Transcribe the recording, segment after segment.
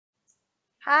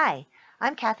Hi,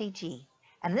 I'm Kathy G,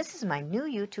 and this is my new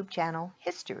YouTube channel,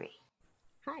 History.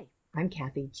 Hi, I'm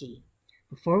Kathy G.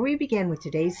 Before we begin with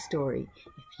today's story,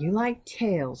 if you like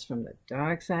tales from the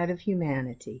dark side of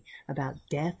humanity about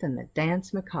death and the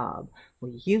dance macabre,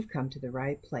 well, you've come to the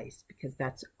right place because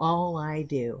that's all I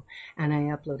do, and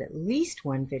I upload at least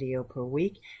one video per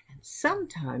week and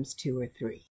sometimes two or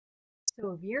three.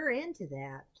 So if you're into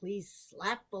that, please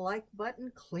slap the like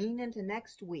button clean into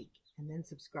next week and then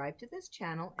subscribe to this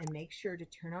channel and make sure to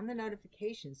turn on the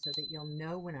notifications so that you'll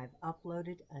know when I've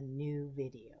uploaded a new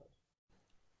video.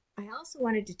 I also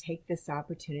wanted to take this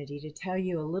opportunity to tell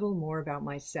you a little more about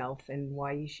myself and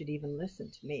why you should even listen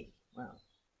to me. Well,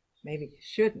 maybe you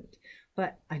shouldn't,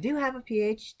 but I do have a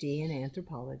PhD in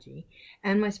anthropology,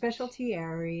 and my specialty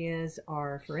areas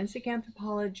are forensic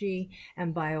anthropology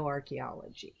and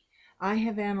bioarchaeology. I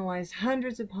have analyzed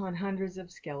hundreds upon hundreds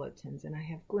of skeletons, and I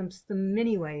have glimpsed the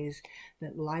many ways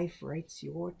that life writes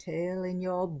your tale in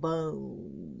your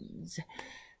bones.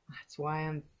 That's why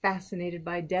I'm fascinated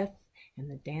by death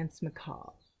and the dance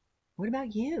macabre. What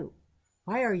about you?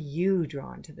 Why are you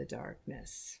drawn to the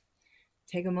darkness?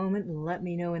 Take a moment and let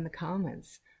me know in the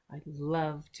comments. I'd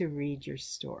love to read your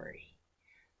story.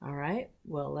 All right,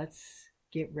 well, let's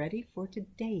get ready for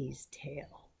today's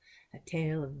tale. A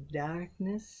tale of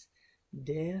darkness,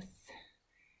 death,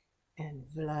 and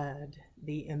Vlad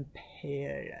the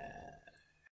Impaler.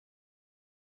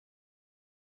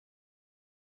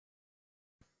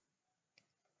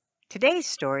 Today's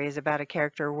story is about a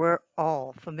character we're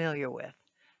all familiar with.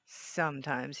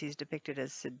 Sometimes he's depicted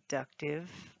as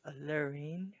seductive,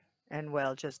 alluring, and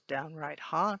well, just downright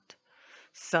hot.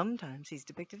 Sometimes he's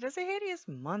depicted as a hideous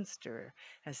monster,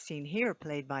 as seen here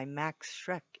played by Max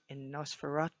Schreck in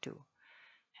Nosferatu.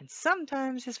 And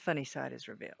sometimes his funny side is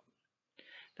revealed.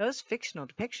 Those fictional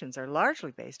depictions are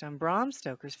largely based on Bram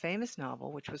Stoker's famous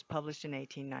novel, which was published in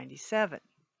 1897.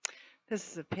 This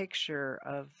is a picture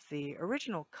of the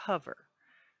original cover.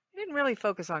 They didn't really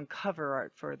focus on cover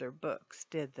art for their books,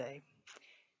 did they?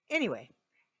 Anyway,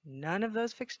 none of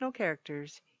those fictional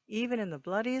characters, even in the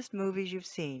bloodiest movies you've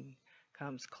seen,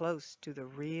 comes close to the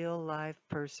real live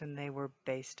person they were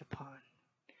based upon.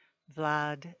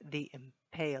 Vlad the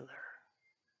Impaler.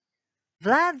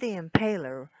 Vlad the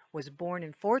Impaler was born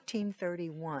in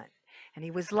 1431, and he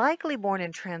was likely born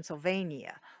in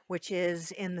Transylvania, which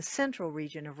is in the central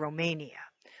region of Romania.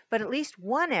 But at least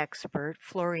one expert,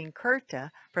 Florin Curta,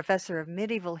 professor of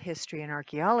medieval history and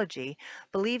archaeology,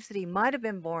 believes that he might have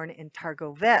been born in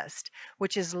Targovest,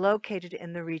 which is located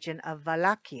in the region of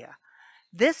Wallachia.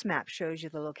 This map shows you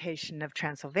the location of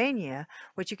Transylvania,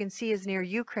 which you can see is near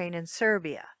Ukraine and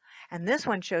Serbia. And this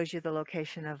one shows you the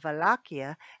location of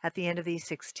Wallachia at the end of the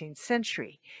 16th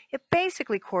century. It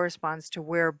basically corresponds to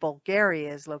where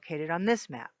Bulgaria is located on this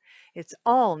map. It's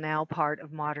all now part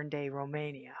of modern-day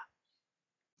Romania.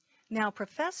 Now,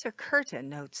 Professor Curtin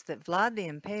notes that Vlad the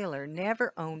Impaler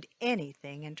never owned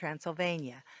anything in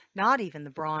Transylvania, not even the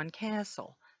Braun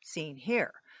Castle, seen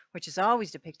here, which is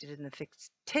always depicted in the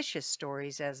fictitious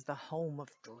stories as the home of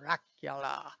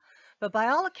Dracula. But by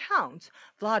all accounts,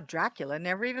 Vlad Dracula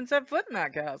never even set foot in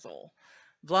that castle.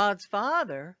 Vlad's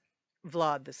father,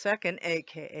 Vlad II,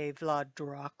 aka Vlad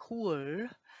Dracul,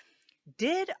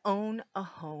 did own a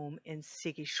home in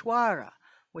Sighișoara,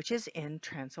 which is in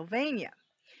Transylvania.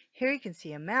 Here you can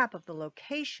see a map of the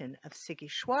location of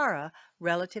Sighișoara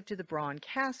relative to the Braun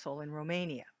Castle in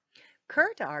Romania.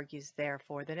 Kurt argues,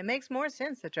 therefore, that it makes more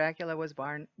sense that Dracula was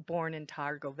born in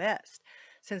Targovest,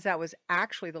 since that was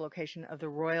actually the location of the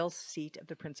royal seat of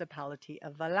the Principality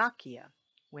of Wallachia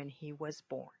when he was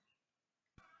born.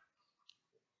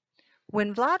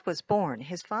 When Vlad was born,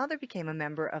 his father became a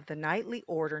member of the knightly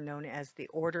order known as the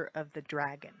Order of the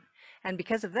Dragon, and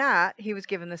because of that, he was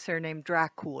given the surname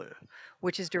Dracul,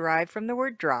 which is derived from the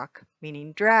word drac,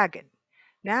 meaning dragon.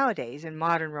 Nowadays, in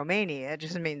modern Romania, it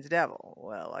just means devil.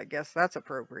 Well, I guess that's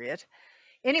appropriate.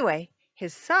 Anyway,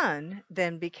 his son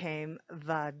then became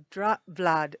Vlad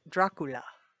Dracula.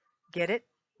 Get it?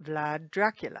 Vlad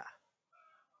Dracula.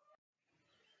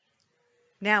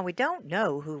 Now, we don't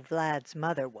know who Vlad's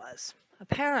mother was.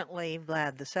 Apparently,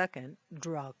 Vlad II,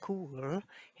 Dracul,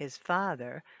 his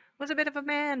father, was a bit of a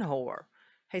man-whore.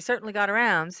 He certainly got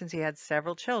around since he had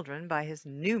several children by his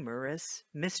numerous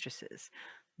mistresses.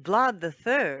 Vlad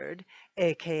III,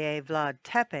 aka Vlad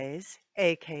Tepes,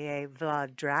 aka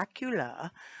Vlad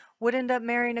Dracula, would end up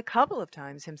marrying a couple of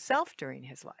times himself during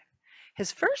his life.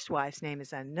 His first wife's name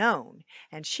is unknown,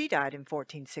 and she died in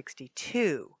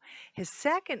 1462. His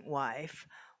second wife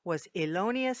was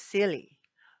Ilonia Sili,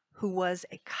 who was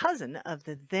a cousin of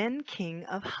the then king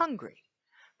of Hungary.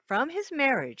 From his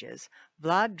marriages,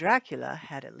 Vlad Dracula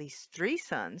had at least 3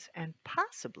 sons and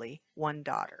possibly 1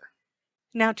 daughter.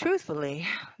 Now, truthfully,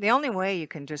 the only way you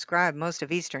can describe most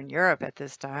of Eastern Europe at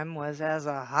this time was as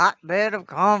a hotbed of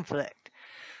conflict.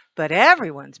 But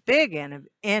everyone's big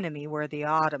enemy were the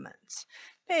Ottomans.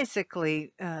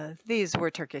 Basically, these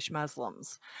were Turkish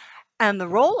Muslims. And the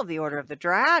role of the Order of the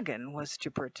Dragon was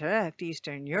to protect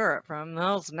Eastern Europe from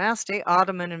those nasty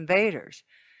Ottoman invaders.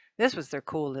 This was their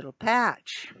cool little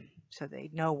patch, so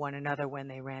they'd know one another when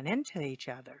they ran into each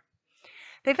other.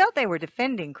 They felt they were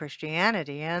defending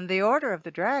Christianity, and the Order of the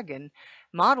Dragon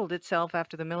modeled itself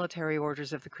after the military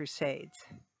orders of the Crusades.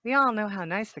 We all know how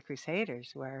nice the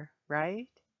Crusaders were, right?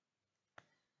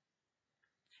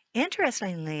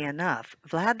 Interestingly enough,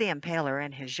 Vlad the Impaler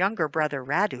and his younger brother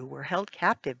Radu were held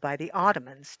captive by the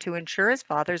Ottomans to ensure his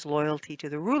father's loyalty to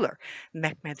the ruler,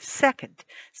 Mehmed II,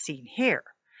 seen here.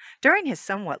 During his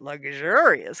somewhat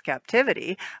luxurious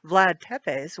captivity, Vlad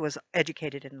Tepes was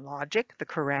educated in logic, the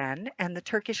Quran, and the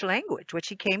Turkish language, which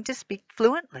he came to speak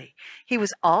fluently. He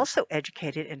was also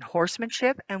educated in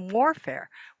horsemanship and warfare,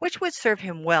 which would serve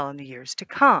him well in the years to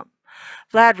come.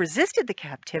 Vlad resisted the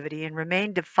captivity and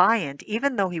remained defiant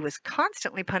even though he was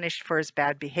constantly punished for his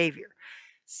bad behavior.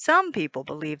 Some people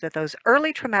believe that those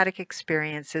early traumatic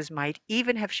experiences might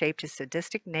even have shaped his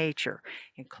sadistic nature,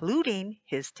 including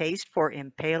his taste for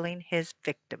impaling his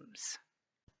victims.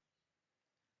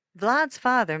 Vlad's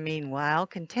father, meanwhile,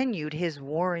 continued his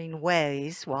warring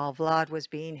ways while Vlad was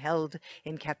being held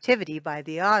in captivity by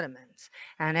the Ottomans.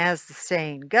 And as the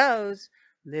saying goes,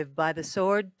 live by the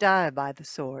sword, die by the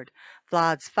sword.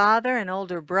 Vlad's father and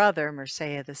older brother,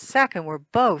 Mircea II, were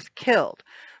both killed.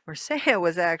 Mircea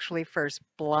was actually first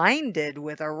blinded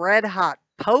with a red-hot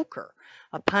poker,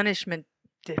 a punishment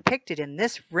depicted in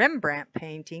this Rembrandt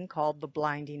painting called The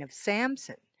Blinding of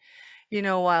Samson.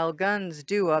 While guns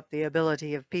do up the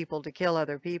ability of people to kill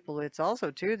other people, it's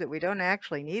also true that we don't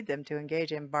actually need them to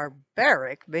engage in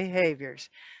barbaric behaviors.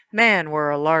 Man were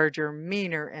a larger,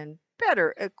 meaner, and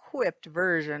better equipped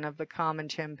version of the common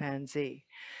chimpanzee,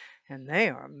 and they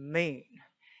are mean.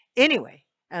 Anyway,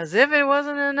 as if it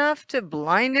wasn't enough to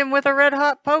blind him with a red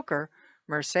hot poker,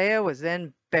 Mircea was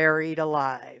then buried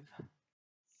alive.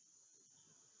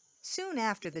 Soon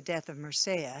after the death of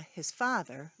Mircea, his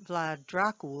father, Vlad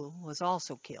Dracul, was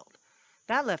also killed.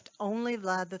 That left only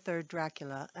Vlad III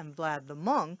Dracula and Vlad the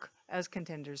Monk as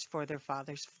contenders for their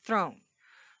father's throne.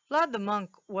 Vlad the Monk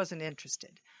wasn't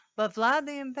interested, but Vlad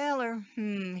the Impaler,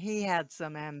 he had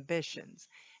some ambitions,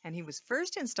 and he was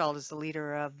first installed as the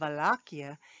leader of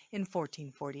Wallachia in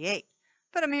 1448.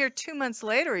 But a mere 2 months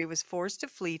later, he was forced to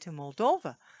flee to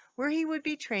Moldova, where he would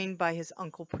be trained by his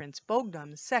uncle Prince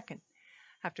Bogdan II.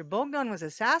 After Bogdan was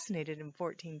assassinated in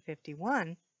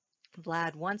 1451,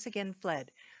 Vlad once again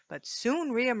fled, but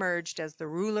soon reemerged as the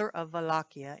ruler of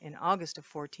Wallachia in August of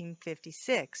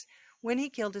 1456, when he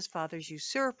killed his father's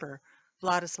usurper,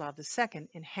 Vladislav II,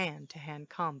 in hand-to-hand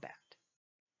combat.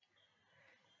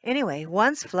 Anyway,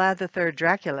 once Vlad III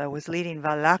Dracula was leading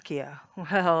Wallachia,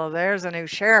 well, there's a new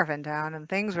sheriff in town and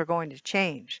things were going to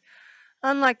change.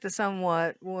 Unlike the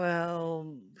somewhat,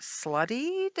 well,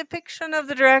 slutty depiction of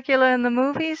the Dracula in the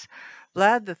movies,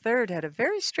 Vlad III had a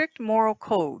very strict moral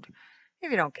code,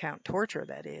 if you don't count torture,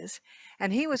 that is,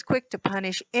 and he was quick to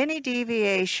punish any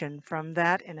deviation from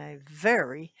that in a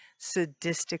very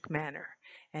sadistic manner.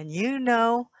 And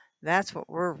that's what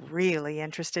we're really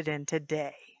interested in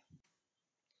today.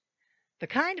 The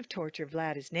kind of torture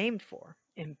Vlad is named for,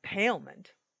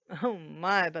 impalement, oh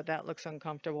my, but that looks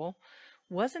uncomfortable,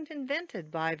 wasn't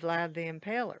invented by Vlad the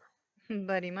Impaler,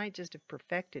 but he might just have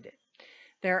perfected it.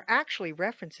 There are actually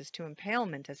references to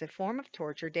impalement as a form of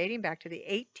torture dating back to the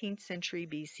 18th century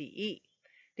BCE.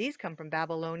 These come from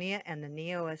Babylonia and the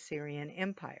Neo-Assyrian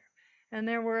Empire, and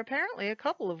there were apparently a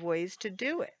couple of ways to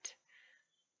do it.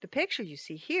 The picture you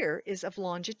see here is of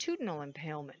longitudinal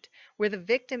impalement, where the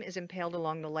victim is impaled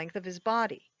along the length of his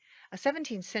body. A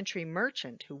 17th century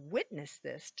merchant who witnessed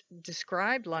this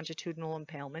described longitudinal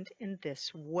impalement in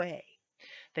this way.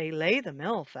 They lay the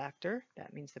malefactor,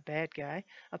 that means the bad guy,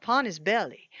 upon his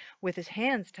belly, with his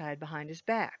hands tied behind his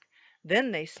back.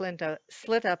 Then they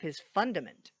slit up his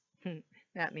fundament,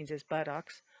 that means his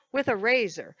buttocks, with a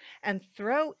razor, and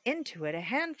throw into it a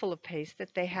handful of paste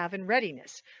that they have in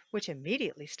readiness, which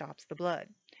immediately stops the blood.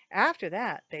 After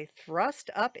that, they thrust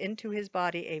up into his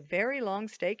body a very long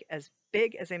stake as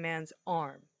big as a man's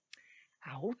arm.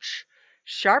 Ouch!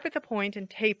 Sharp at the point and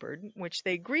tapered, which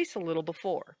they grease a little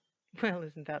before. Well,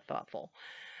 isn't that thoughtful?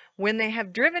 When they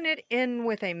have driven it in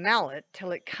with a mallet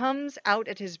till it comes out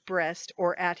at his breast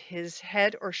or at his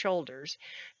head or shoulders,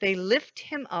 they lift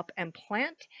him up and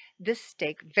plant this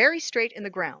stake very straight in the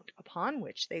ground, upon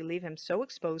which they leave him so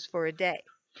exposed for a day.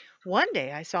 One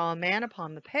day I saw a man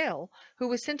upon the pale who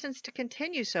was sentenced to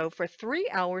continue so for 3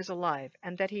 hours alive,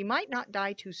 and that he might not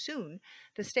die too soon,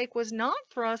 the stake was not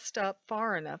thrust up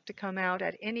far enough to come out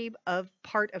at any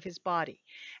part of his body,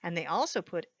 and they also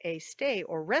put a stay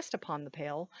or rest upon the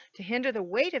pale to hinder the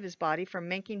weight of his body from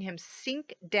making him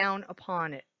sink down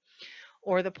upon it,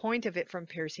 or the point of it from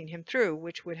piercing him through,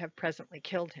 which would have presently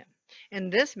killed him. In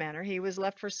this manner he was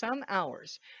left for some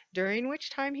hours, during which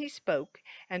time he spoke,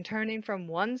 and turning from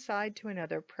one side to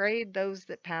another, prayed those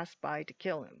that passed by to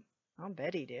kill him. I'll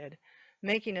bet he did,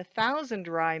 making 1,000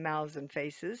 wry mouths and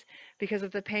faces, because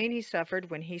of the pain he suffered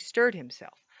when he stirred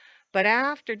himself. But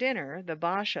after dinner the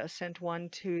Basha sent one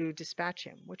to dispatch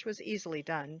him, which was easily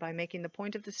done, by making the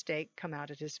point of the stake come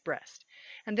out at his breast.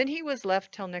 And then he was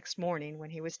left till next morning,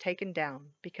 when he was taken down,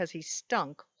 because he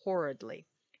stunk horridly.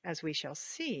 As we shall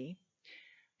see,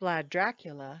 Vlad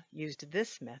Dracula used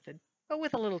this method, but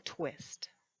with a little twist.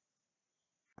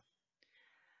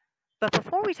 But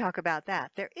before we talk about that,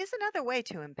 there is another way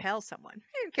to impale someone,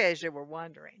 in case you were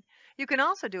wondering. You can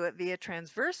also do it via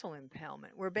transversal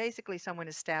impalement, where basically someone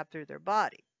is stabbed through their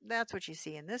body. That's what you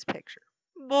see in this picture.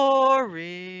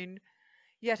 Boring.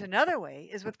 Yet another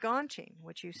way is with gaunching,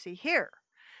 which you see here.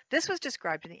 This was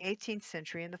described in the 18th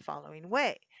century in the following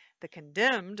way. The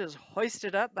condemned is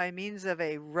hoisted up by means of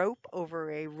a rope over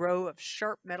a row of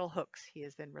sharp metal hooks. He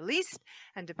is then released,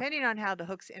 and depending on how the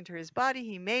hooks enter his body,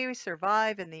 he may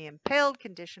survive in the impaled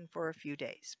condition for a few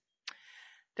days.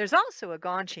 There's also a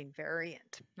gaunching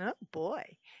variant, oh boy,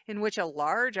 in which a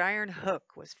large iron hook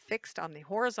was fixed on the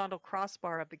horizontal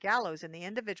crossbar of the gallows, and the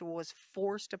individual was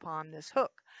forced upon this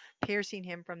hook, piercing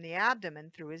him from the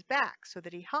abdomen through his back, so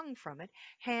that he hung from it,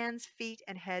 hands, feet,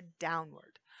 and head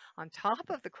downward. On top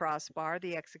of the crossbar,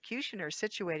 the executioner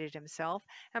situated himself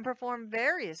and performed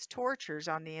various tortures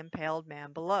on the impaled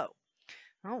man below.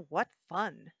 Oh, what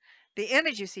fun! The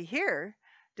image you see here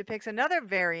depicts another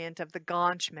variant of the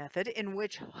Gaunch method, in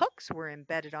which hooks were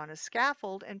embedded on a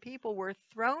scaffold and people were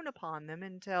thrown upon them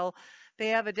until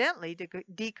they evidently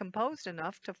decomposed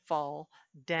enough to fall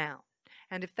down.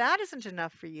 And if that isn't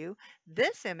enough for you,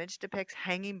 this image depicts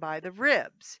hanging by the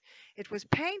ribs. It was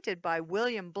painted by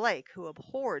William Blake, who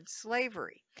abhorred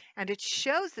slavery, and it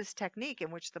shows this technique in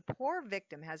which the poor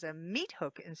victim has a meat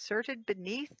hook inserted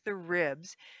beneath the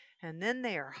ribs, and then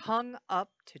they are hung up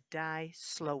to die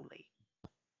slowly.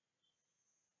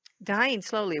 Dying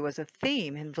slowly was a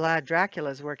theme in Vlad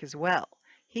Dracula's work as well.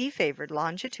 He favored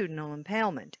longitudinal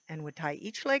impalement, and would tie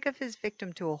each leg of his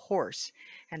victim to a horse,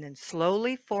 and then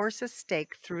slowly force a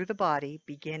stake through the body,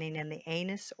 beginning in the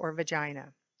anus or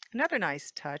vagina. Another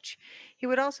nice touch, he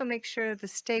would also make sure the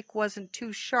stake wasn't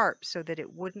too sharp so that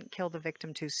it wouldn't kill the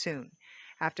victim too soon.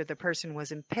 After the person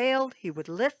was impaled, he would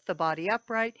lift the body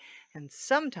upright, and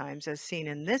sometimes, as seen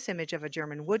in this image of a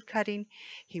German woodcutting,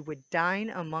 he would dine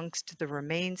amongst the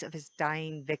remains of his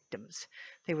dying victims.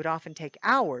 They would often take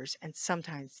hours and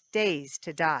sometimes days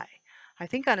to die. I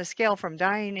think on a scale from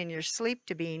dying in your sleep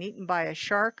to being eaten by a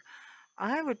shark,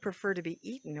 I would prefer to be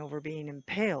eaten over being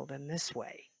impaled in this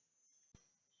way.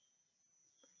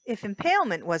 If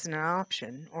impalement wasn't an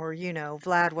option, or,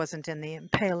 Vlad wasn't in the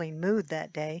impaling mood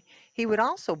that day, he would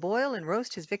also boil and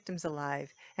roast his victims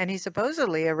alive, and he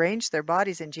supposedly arranged their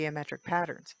bodies in geometric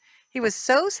patterns. He was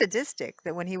so sadistic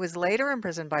that when he was later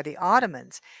imprisoned by the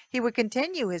Ottomans, he would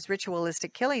continue his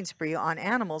ritualistic killing spree on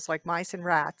animals like mice and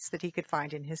rats that he could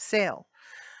find in his cell.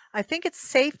 I think it's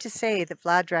safe to say that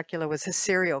Vlad Dracula was a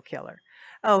serial killer.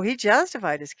 Oh, he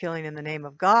justified his killing in the name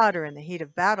of God or in the heat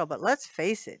of battle, but let's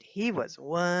face it, he was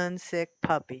one sick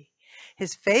puppy.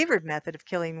 His favorite method of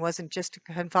killing wasn't just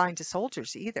confined to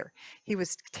soldiers either. He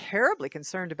was terribly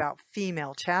concerned about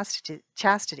female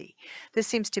chastity. This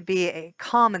seems to be a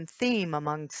common theme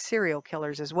among serial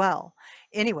killers as well.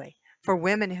 Anyway, for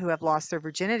women who have lost their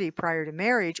virginity prior to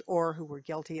marriage, or who were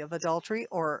guilty of adultery,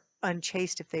 or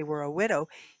unchaste if they were a widow,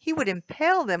 he would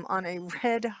impale them on a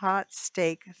red-hot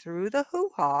stake through the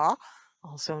hoo-ha,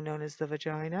 also known as the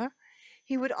vagina.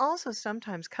 He would also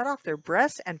sometimes cut off their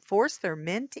breasts and force their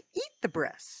men to eat the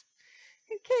breasts.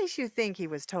 In case you think he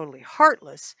was totally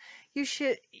heartless, you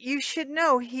should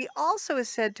know he also is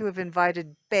said to have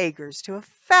invited beggars to a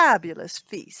fabulous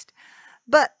feast.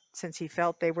 But since he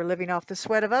felt they were living off the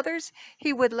sweat of others,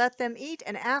 he would let them eat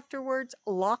and afterwards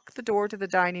lock the door to the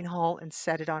dining hall and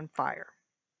set it on fire.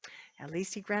 At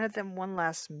least he granted them one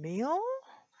last meal?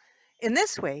 In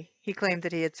this way, he claimed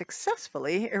that he had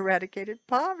successfully eradicated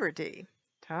poverty.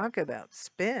 Talk about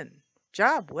spin.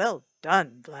 Job well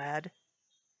done, Vlad.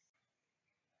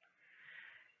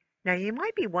 Now, you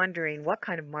might be wondering what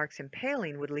kind of marks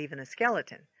impaling would leave in a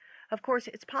skeleton. Of course,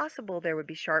 it's possible there would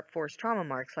be sharp force trauma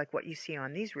marks like what you see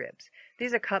on these ribs.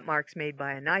 These are cut marks made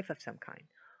by a knife of some kind.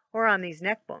 Or on these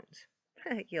neck bones.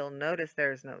 You'll notice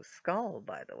there's no skull,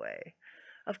 by the way.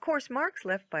 Of course, marks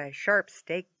left by a sharp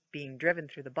stake being driven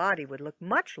through the body would look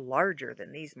much larger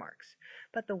than these marks.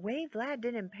 But the way Vlad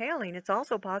did impaling, it's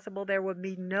also possible there would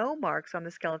be no marks on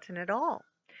the skeleton at all.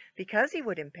 Because he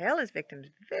would impale his victims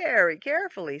very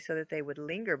carefully so that they would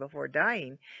linger before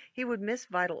dying, he would miss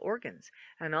vital organs,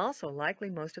 and also likely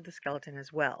most of the skeleton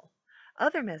as well.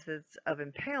 Other methods of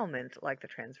impalement, like the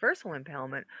transversal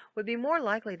impalement, would be more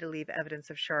likely to leave evidence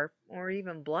of sharp or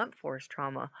even blunt force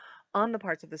trauma on the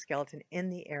parts of the skeleton in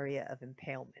the area of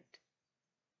impalement.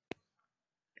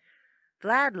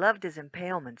 Vlad loved his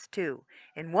impalements, too.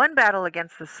 In one battle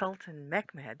against the Sultan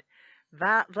Mehmed,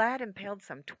 Vlad impaled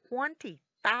some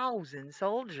 20,000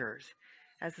 soldiers.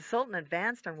 As the Sultan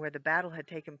advanced on where the battle had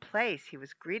taken place, he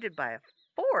was greeted by a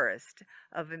forest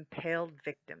of impaled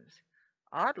victims.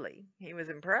 Oddly, he was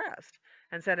impressed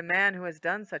and said a man who has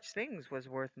done such things was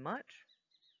worth much.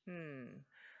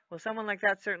 Well, someone like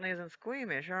that certainly isn't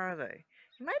squeamish, are they?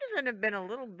 He might even have been a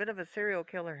little bit of a serial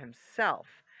killer himself.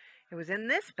 It was in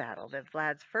this battle that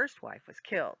Vlad's first wife was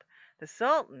killed. The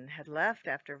Sultan had left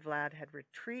after Vlad had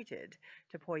retreated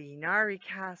to Poyinari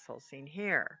Castle, seen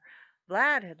here.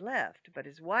 Vlad had left, but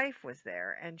his wife was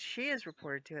there, and she is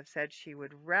reported to have said she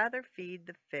would rather feed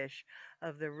the fish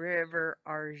of the river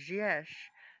Argesh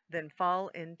than fall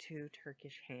into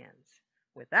Turkish hands.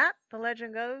 With that, the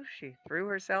legend goes, she threw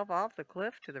herself off the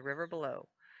cliff to the river below.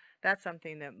 That's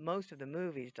something that most of the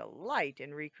movies delight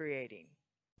in recreating.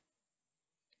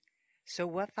 So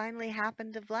what finally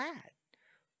happened to Vlad?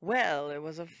 Well, it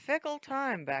was a fickle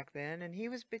time back then, and he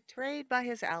was betrayed by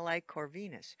his ally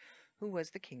Corvinus, who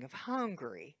was the king of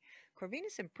Hungary.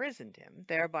 Corvinus imprisoned him,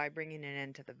 thereby bringing an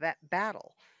end to the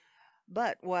battle.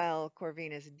 But while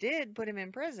Corvinus did put him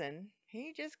in prison,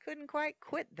 he just couldn't quite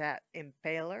quit that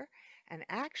impaler and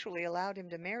actually allowed him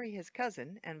to marry his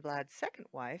cousin and Vlad's second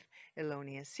wife,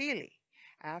 Ilonia Sili,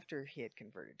 after he had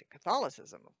converted to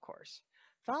Catholicism, of course.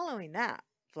 Following that,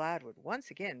 Vlad would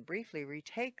once again briefly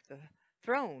retake the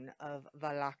throne of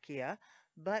Wallachia,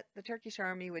 but the Turkish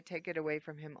army would take it away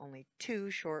from him only 2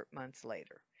 short months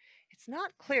later. It's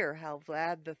not clear how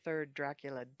Vlad III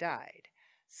Dracula died.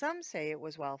 Some say it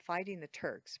was while fighting the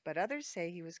Turks, but others say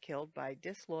he was killed by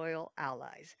disloyal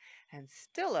allies, and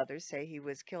still others say he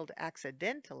was killed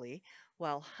accidentally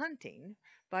while hunting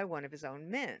by one of his own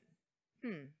men.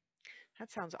 Hmm, that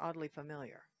sounds oddly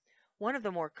familiar. One of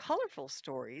the more colorful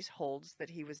stories holds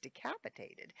that he was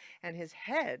decapitated, and his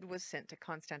head was sent to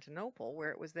Constantinople,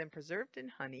 where it was then preserved in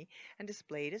honey and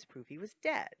displayed as proof he was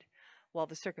dead. While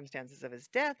the circumstances of his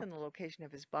death and the location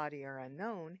of his body are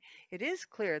unknown, it is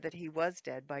clear that he was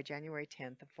dead by January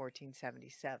 10th of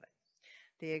 1477.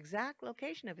 The exact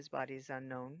location of his body is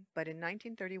unknown, but in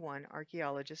 1931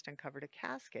 archaeologists uncovered a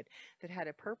casket that had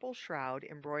a purple shroud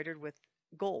embroidered with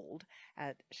gold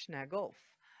at Snagov.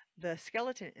 The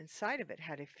skeleton inside of it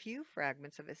had a few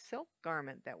fragments of a silk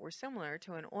garment that were similar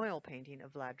to an oil painting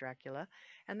of Vlad Dracula,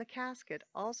 and the casket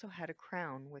also had a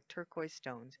crown with turquoise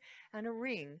stones and a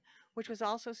ring which was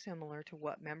also similar to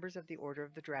what members of the Order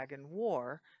of the Dragon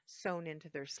wore sewn into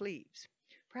their sleeves.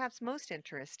 Perhaps most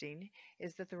interesting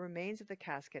is that the remains of the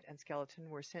casket and skeleton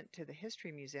were sent to the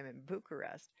History Museum in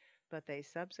Bucharest, but they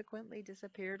subsequently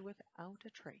disappeared without a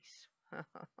trace.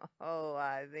 Oh,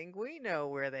 I think we know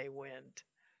where they went.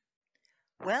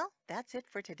 Well, that's it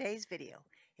for today's video.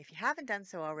 If you haven't done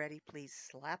so already, please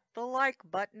slap the like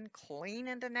button clean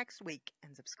into next week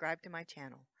and subscribe to my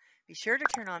channel. Be sure to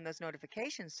turn on those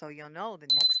notifications so you'll know the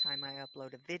next time I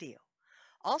upload a video.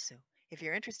 Also, if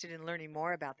you're interested in learning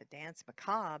more about the dance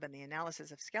macabre and the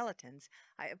analysis of skeletons,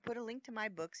 I have put a link to my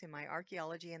books in my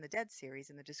Archaeology and the Dead series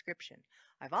in the description.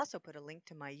 I've also put a link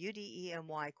to my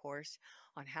UDEMY course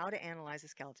on how to analyze a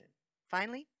skeleton.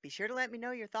 Finally, be sure to let me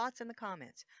know your thoughts in the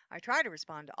comments. I try to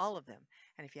respond to all of them,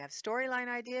 and if you have storyline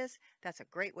ideas, that's a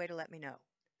great way to let me know.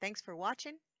 Thanks for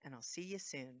watching, and I'll see you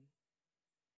soon.